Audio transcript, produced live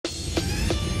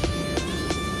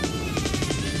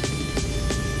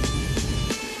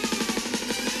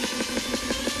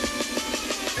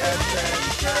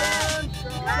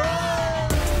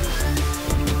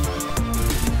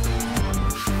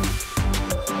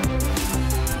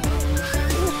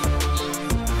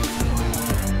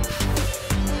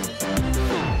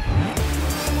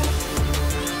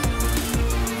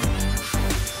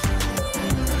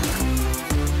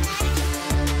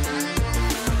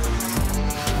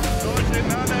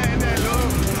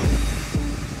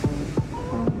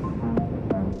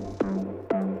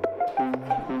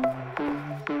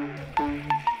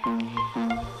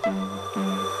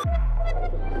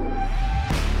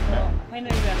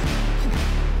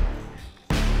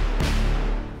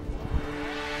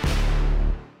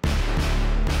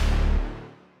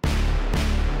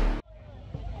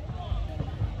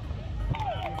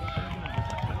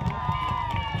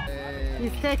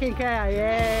taking care.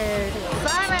 Yay.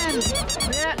 Simon.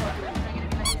 Yeah.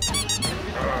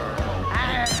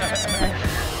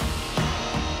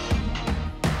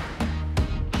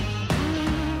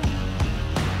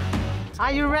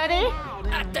 Are you ready?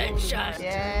 Attention!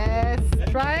 Yes.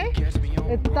 Try.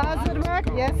 It doesn't work.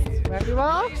 Yes. Very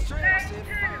well.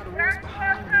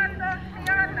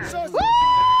 Woo!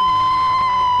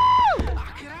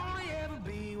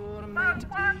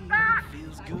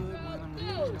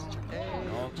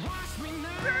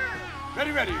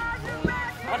 Ready, ready.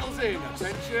 Paddles in.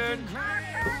 Attention.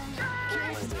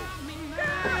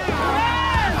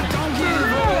 Don't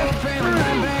give up and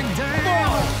run back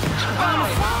down. I'm a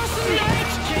force of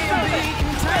nature, can't be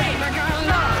contained. I got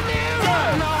nothing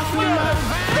running off with my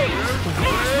veins.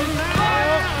 Watch me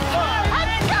now.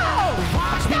 Let's go!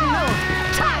 Go!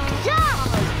 Tuck!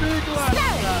 Jump!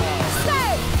 Stay!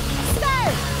 Stay! Stay!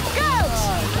 Good!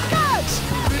 Good!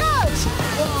 Good!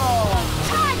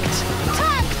 Tucked!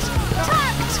 Tucked!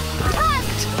 Tucked! Tucked!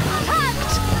 Tucked!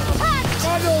 Tucked!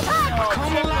 Tucked!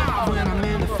 Come alive when I'm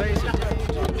in the face of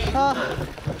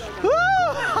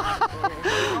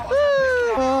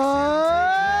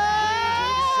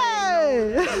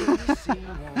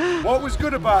What was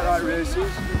good about that race is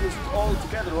it was all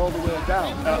together all the way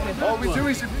down. All we do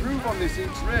is improve on this each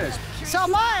race. So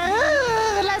more!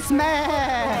 Let's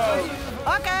make!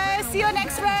 Okay, see you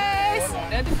next race!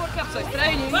 Ready for capsize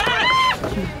training!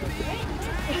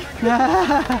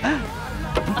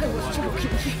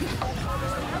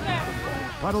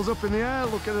 Paddles up in the air,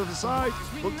 look at the other side,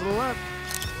 look to the left.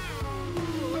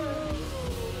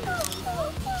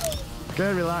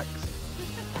 Okay, relax.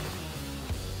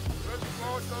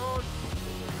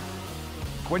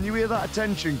 When you hear that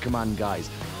attention command, guys,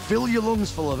 fill your lungs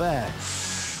full of air.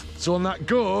 So on that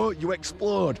go, you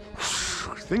explode.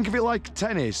 Think of it like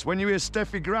tennis, when you hear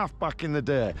Steffi Graf back in the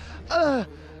day.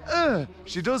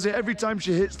 She does it every time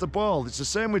she hits the ball. It's the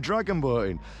same with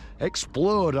dragonboating.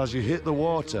 Explode as you hit the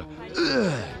water.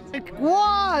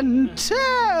 1, 2,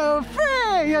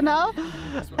 3, you know?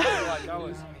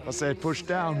 I say push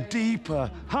down,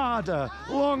 deeper, harder,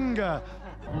 longer.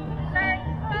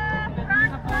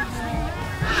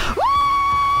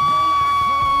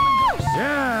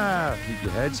 Yeah! Keep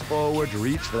your heads forward,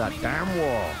 reach for that damn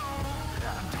wall.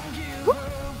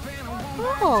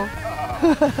 Oh.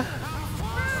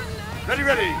 Ready,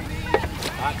 ready.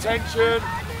 Attention.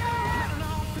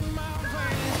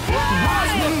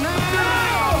 Watch me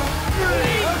now!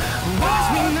 Watch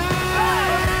me now!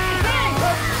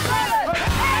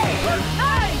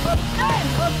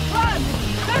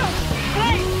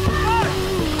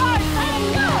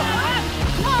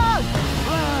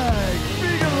 Legs,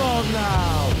 big along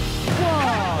now.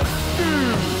 1, 2,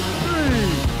 3,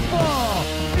 4.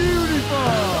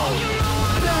 Beautiful.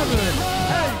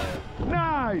 7, 8,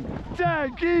 9,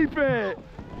 10. Keep it.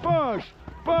 Push,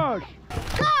 push.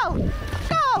 Go!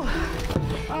 Go!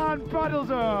 And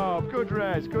paddles up. Good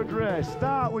race, good race.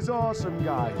 Start was awesome,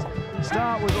 guys.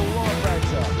 Start was a lot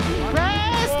better.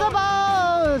 Raise the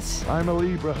boat! I'm a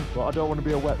Libra, but I don't want to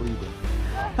be a wet Libra.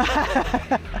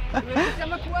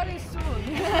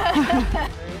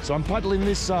 So I'm paddling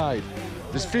this side.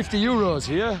 There's 50 euros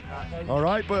here. All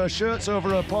right, but her shirt's over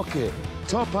her pocket.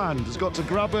 Top hand has got to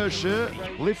grab her shirt,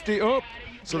 lift it up,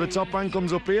 so the top hand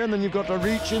comes up here, and then you've got to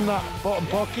reach in that bottom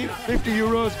pocket. 50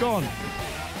 euros gone.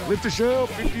 Lift the shirt up,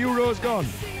 50 euros gone.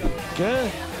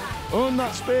 Okay? Own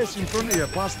that space in front of you,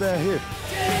 past their hip.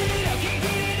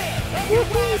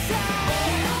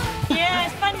 Yeah,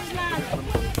 Spanish man!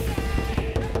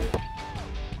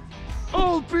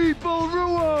 Old people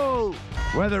rule!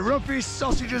 We're the roughest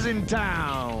sausages in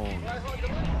town.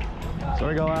 So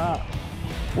we go like that.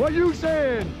 What are you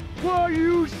saying? What are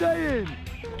you saying?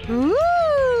 Woo!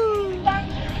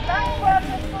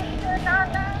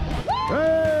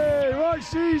 Hey, what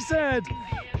she said!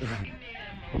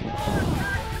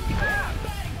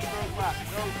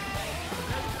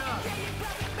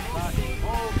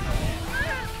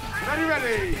 Ready,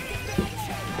 ready!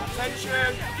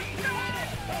 Attention!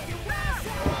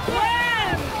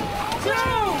 1, 2,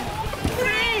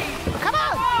 3, Come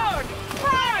on! 4,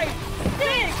 5,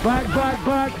 6, Back, back,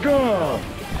 back, go!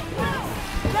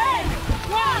 7,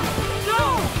 1, 2,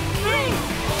 3,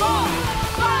 4,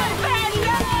 5, and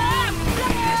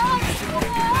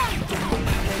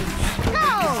Go!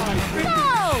 Go!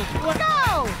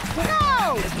 Go!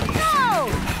 Go! Go!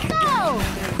 Go!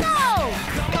 Go!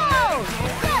 Go!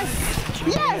 Yes!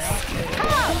 Yes!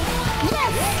 Come on!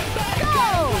 Yes! Go!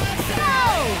 Go!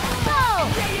 Go!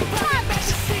 Tucked!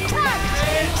 Tucked!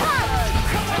 Tucked!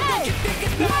 8,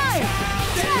 9,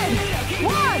 10!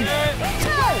 1, 2,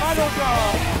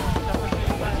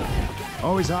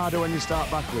 Always harder when you start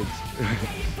backwards.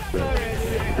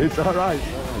 It's all right.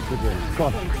 Oh, good race.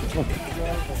 Come on. Come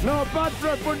on. Not bad for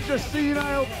a bunch of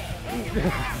senile.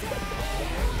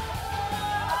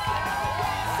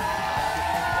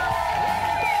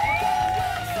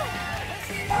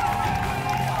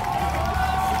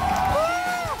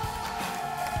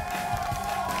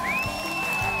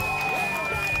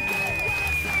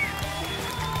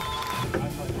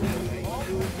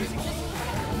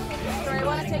 I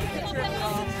want to take a picture of you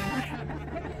all.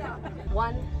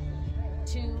 1,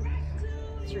 2,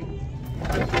 3.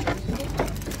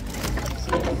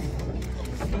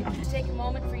 Take a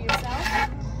moment for yourself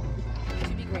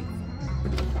to be grateful.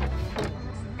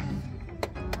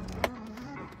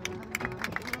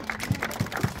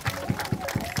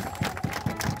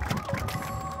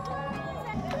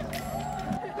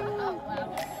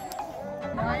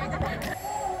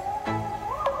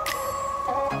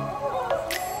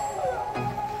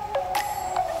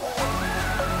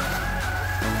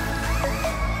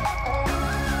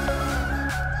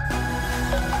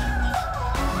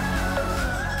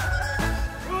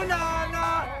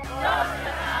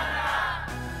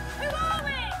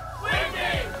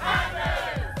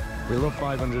 We love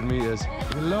 500 meters.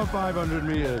 We love 500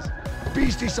 meters.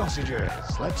 Beastie sausages.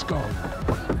 Let's go.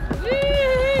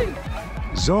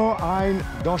 So ein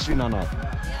Dorschenanner.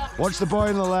 Watch the boy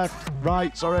on the left.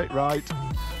 Right, sorry, right.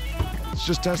 It's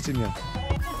just testing you.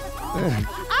 1,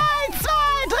 2,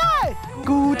 3.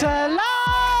 Gute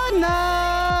Laune.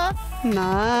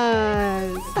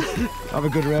 Nice. Have a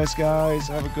good race, guys.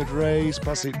 Have a good race.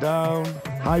 Pass it down.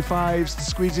 High fives,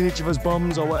 squeezing each of us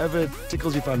bums or whatever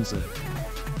tickles your fancy.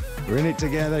 We're in it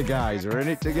together, guys. We're in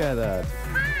it together.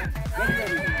 1,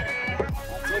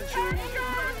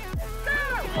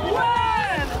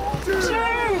 2,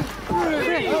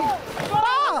 3,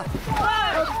 4,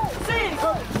 5, 6,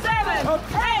 7,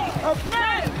 8,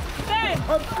 9, 10.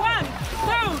 1,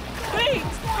 2, 3,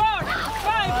 4,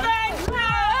 5, 6,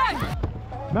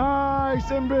 7. Nice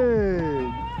and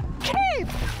big. Keep.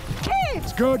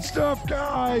 It's good stuff,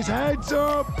 guys. Heads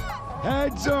up.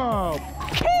 Heads up.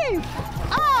 Keep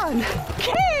on.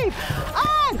 Keep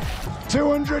on.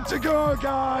 200 to go,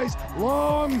 guys.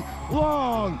 Long,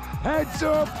 long. Heads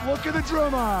up. Look at the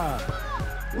drummer.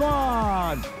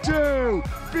 1, 2,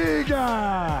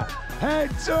 bigger.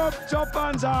 Heads up. Top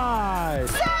hands high.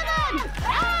 7,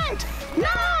 8,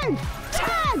 9,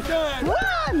 10.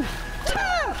 1, 2,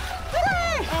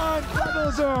 3. And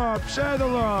paddles up. Share the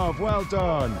love. Well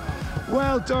done.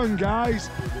 Well done, guys.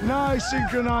 Nice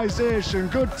synchronization.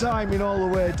 Good timing all the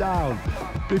way down.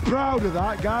 Be proud of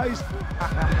that, guys.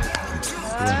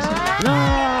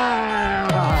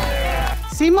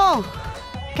 Simo,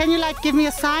 can you like give me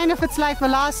a sign if it's like the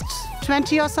last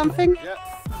 20 or something? Yeah.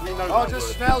 Oh,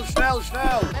 just snel.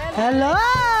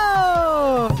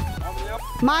 Hello!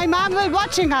 My mom will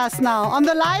watching us now on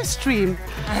the live stream.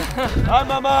 Hi,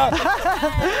 Mama.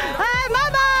 Hi,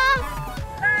 Mama!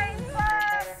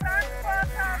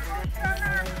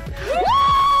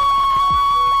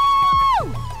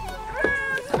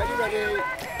 Ready.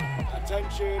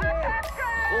 Attention.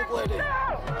 Full blading.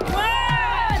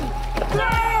 1, 2,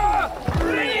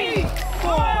 3,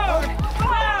 4,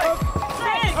 5,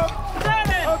 6,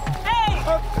 7, 8,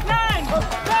 9,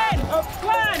 10.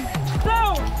 1, 2,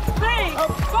 3,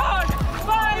 4,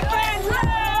 5, and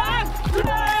long.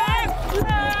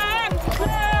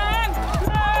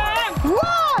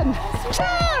 1, 2,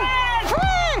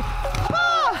 3,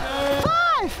 4,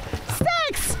 5,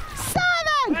 6,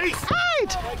 7,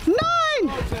 8, 9,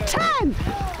 10.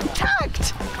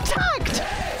 Tucked.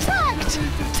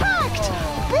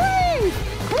 Breathe.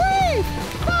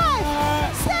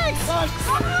 5, 6.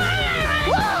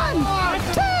 1,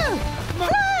 2,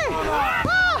 3,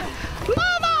 4.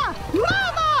 Mama.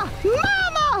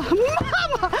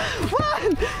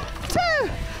 1, 2,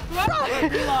 3.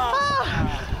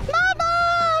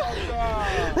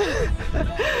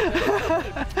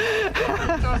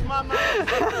 Mama.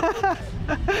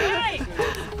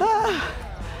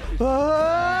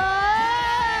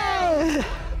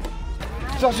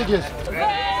 Sausages.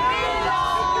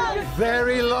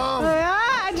 Very long.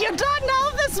 Yeah, and you don't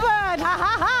know this word. Ha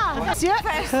ha ha. Monsieur.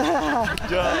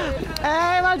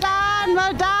 Hey, well done. Hey,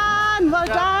 well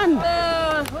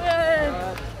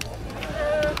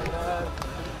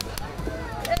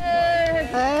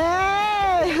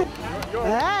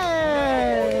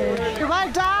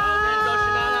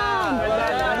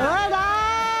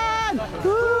done.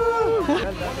 Woo.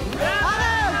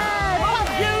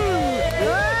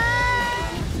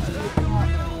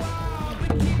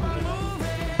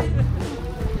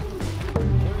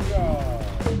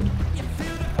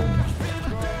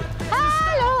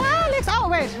 Hello, Alex.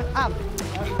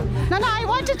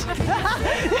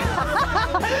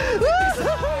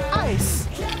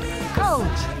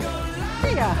 4,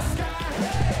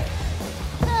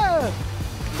 2,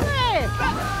 3,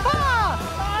 4,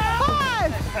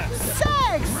 5,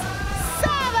 6,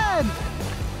 7.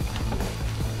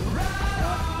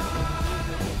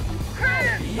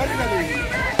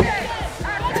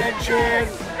 Attention!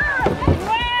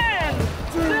 1,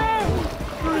 2,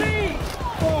 3,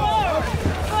 4,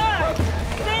 5,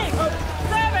 6,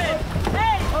 7,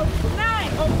 8,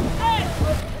 9, 10,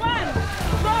 1,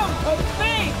 2,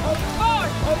 3, 4,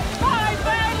 5,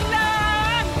 and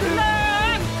long!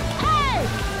 8,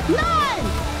 9,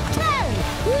 10.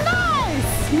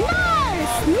 Nice,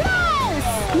 nice,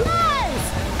 nice, nice.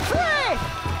 3,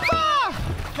 4,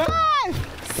 5,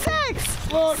 6,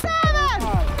 7,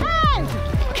 8.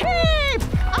 Keep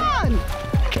on,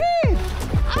 keep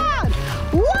on.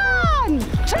 1,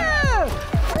 2,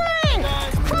 3,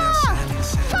 4,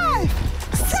 5,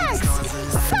 6,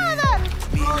 7.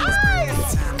 Ice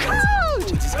cold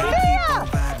beer,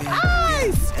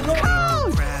 ice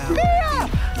cold beer,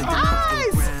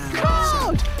 ice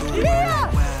cold beer,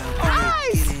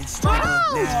 ice cold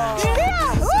beer.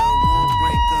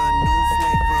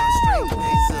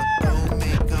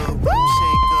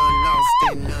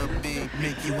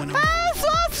 This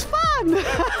was fun.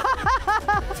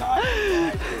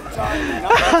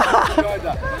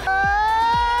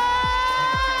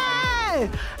 Hey!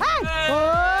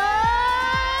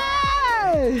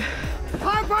 Hey!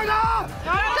 Frankforter!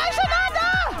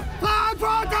 Dorschenanner!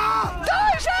 Frankforter!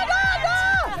 Dorschenanner!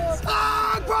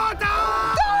 Frankforter!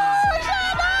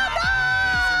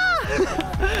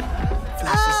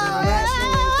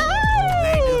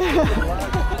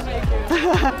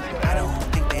 I don't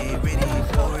think they ready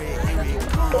for it. Here it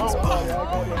comes, boom.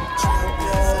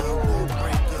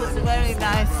 It's very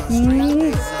nice.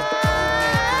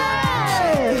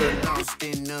 Lost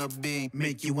in the beat,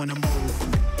 make you wanna move.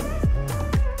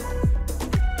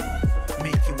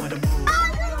 Make you wanna move.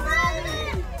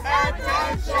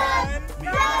 Attention!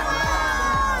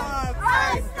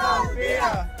 Ice cold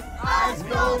beer! Ice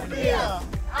cold beer!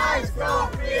 Ice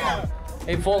cold beer!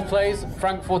 In fourth place,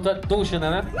 Frankforter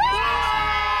Dorschenanner.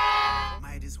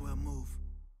 Might as well move.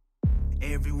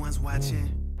 Everyone's watching.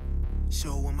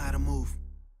 Show them how to move.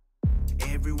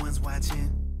 Everyone's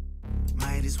watching.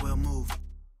 Might as well move.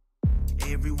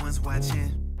 Everyone's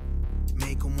watching.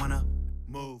 Make them wanna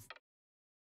move.